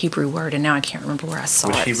our Hebrew word, and now I can't remember where I saw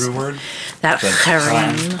it. Which Hebrew word? That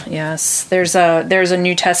charim. Yes, there's a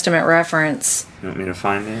New Testament reference. You want me to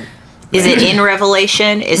find it? Is it in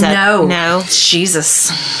Revelation? Is that no? It's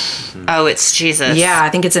Jesus. Oh, it's Jesus. Yeah, I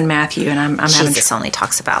think it's in Matthew, and I'm having Jesus only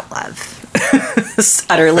talks about love. That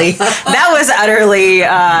was utterly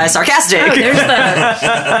sarcastic.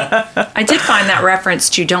 I did find that reference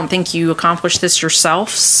to "Don't think you accomplished this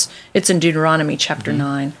yourselves." It's in Deuteronomy chapter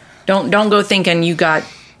 9. Don't go thinking you got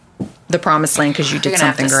the promised land because you did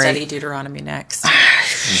something great. Study Deuteronomy next.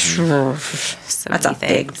 That's a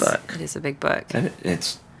big book. It is a big book.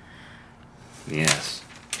 It's yes.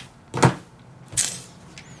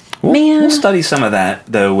 Man. We'll study some of that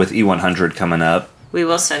though with E100 coming up. We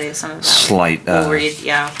will study some of that. Slight we'll read,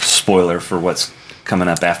 spoiler for what's coming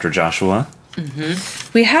up after Joshua.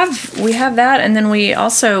 We have that, and then we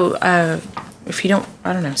also, if you don't,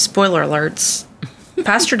 I don't know, spoiler alerts.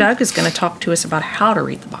 Pastor Doug is going to talk to us about how to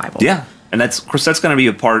read the Bible. Yeah, and of course that's going to be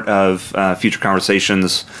a part of future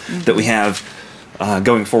conversations that we have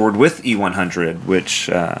going forward with E100, which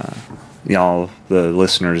y'all, the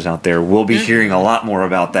listeners out there, will be hearing a lot more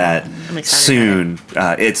about that soon.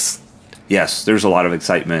 Yes, there's a lot of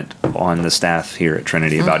excitement on the staff here at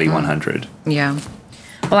Trinity about E100. Yeah.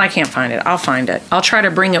 Well, I can't find it. I'll find it. I'll try to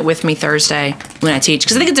bring it with me Thursday when I teach,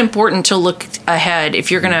 because I think it's important to look ahead.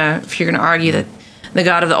 If you're gonna argue that the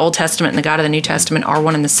God of the Old Testament and the God of the New Testament are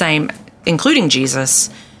one and the same, including Jesus,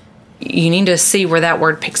 you need to see where that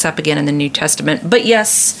word picks up again in the New Testament. But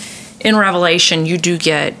yes, in Revelation, you do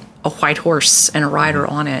get a white horse and a rider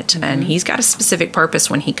on it, and he's got a specific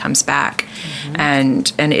purpose when he comes back,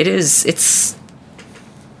 and it is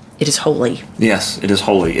holy. Yes, it is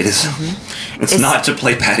holy. It is. It's not to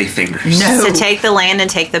play patty fingers. No, to take the land and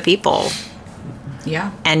take the people.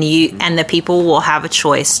 Yeah, and the people will have a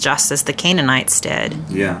choice, just as the Canaanites did.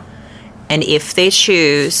 Yeah, and if they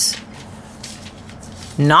choose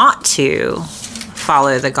not to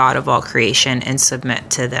follow the God of all creation and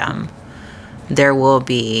submit to them, there will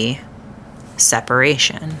be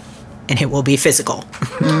separation, and it will be physical.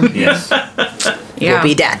 Yes. It will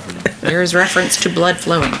be death. There's reference to blood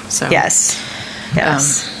flowing. So yes.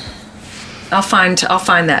 I'll find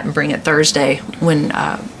that and bring it Thursday when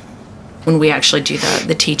we actually do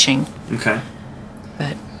the teaching. Okay.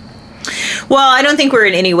 But well, I don't think we're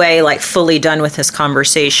in any way like fully done with this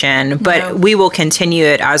conversation, but we will continue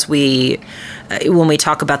it as when we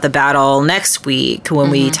talk about the battle next week, when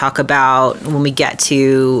we get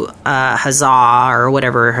to Hazar or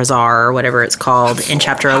whatever it's called in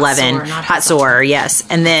chapter 11. Hatzor, yes.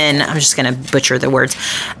 And then I'm just going to butcher the words.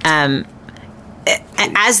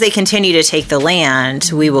 As they continue to take the land,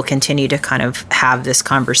 we will continue to kind of have this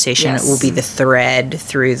conversation. Yes. It will be the thread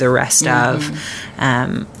through the rest of...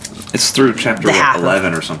 it's through chapter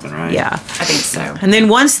 11 or something, right? Yeah. I think so. And then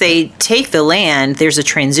once they take the land, there's a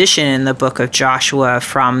transition in the book of Joshua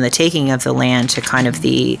from the taking of the land to kind of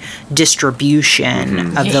the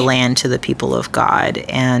distribution of the land to the people of God.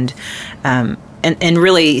 And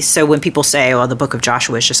really, so when people say, well, the book of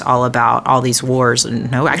Joshua is just all about all these wars, and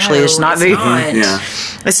it's not very... Yeah.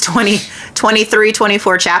 It's 23,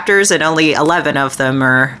 24 chapters, and only 11 of them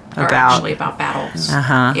are actually about battles.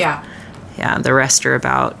 Yeah. Yeah, the rest are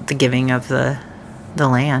about the giving of the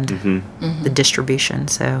land, the distribution.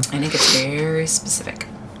 So I think it's very specific.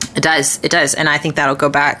 It does. And I think that'll go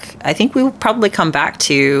back. I think we will probably come back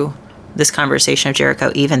to this conversation of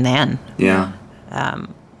Jericho even then. Yeah.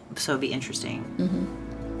 So it'll be interesting.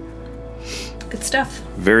 Good stuff.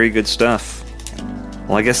 Very good stuff.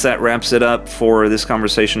 Well, I guess that wraps it up for this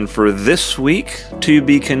conversation for this week, to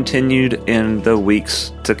be continued in the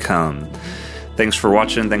weeks to come. Thanks for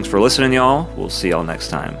watching. Thanks for listening, y'all. We'll see y'all next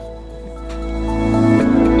time.